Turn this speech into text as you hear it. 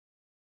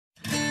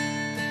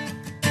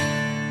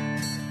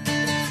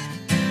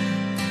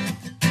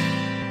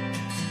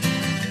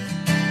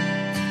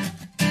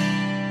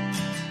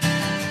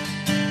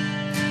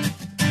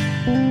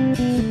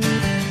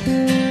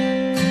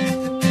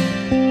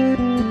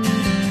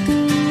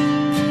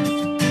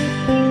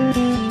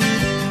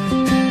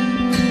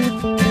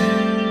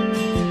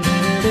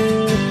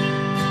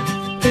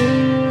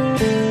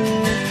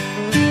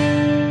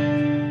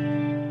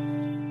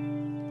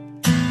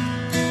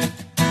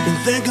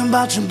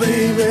about you,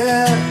 baby,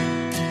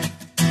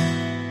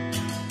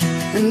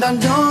 and I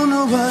don't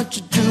know what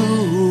to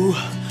do.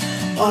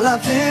 All I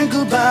think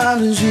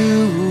about is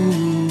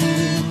you.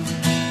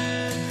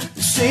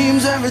 It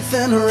seems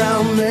everything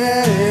around me,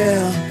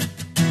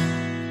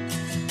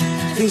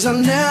 things I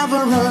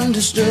never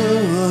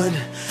understood,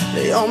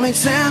 they all make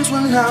sense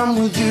when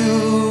I'm with you.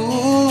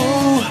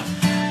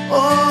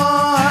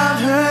 Oh,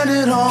 I've heard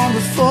it all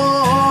before.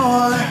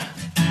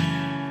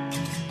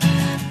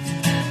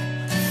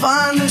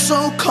 Finding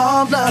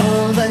so-called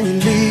love, then you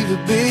leave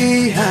it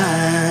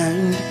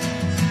behind.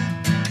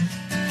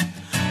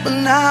 But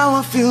now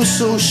I feel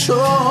so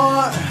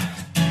sure.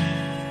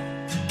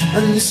 I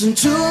listen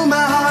to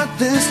my heart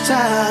this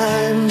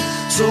time,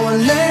 so I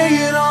lay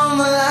it on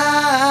the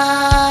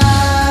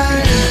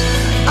line.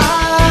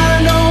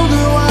 I know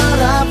that what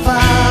I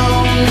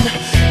found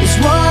is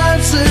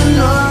once in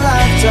a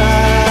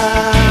lifetime,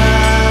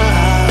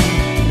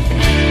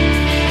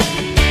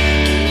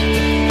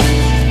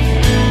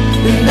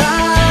 and I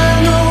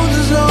know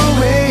there's no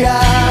way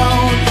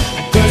out,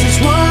 'cause it's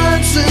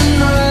once in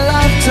a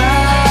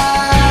lifetime.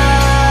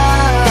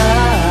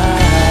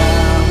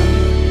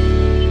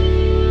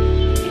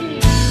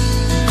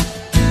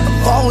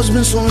 I've always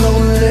been so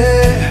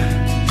lonely,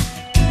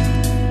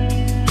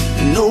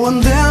 no one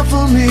there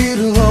for me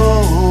to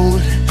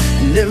hold,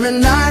 and every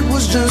night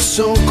was just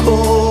so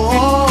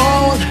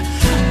cold.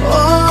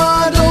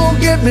 Oh, don't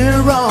get me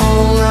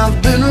wrong, I've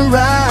been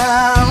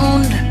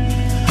around,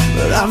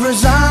 but I've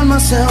resigned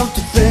myself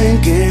to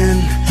thinking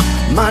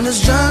mine is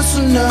just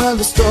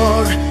another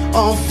story,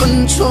 often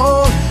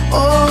told.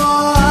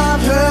 Oh,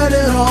 I've heard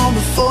it all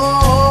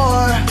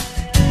before.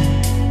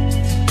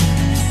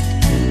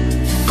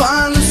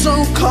 Find the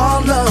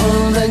so-called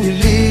love, then you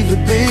leave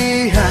it be.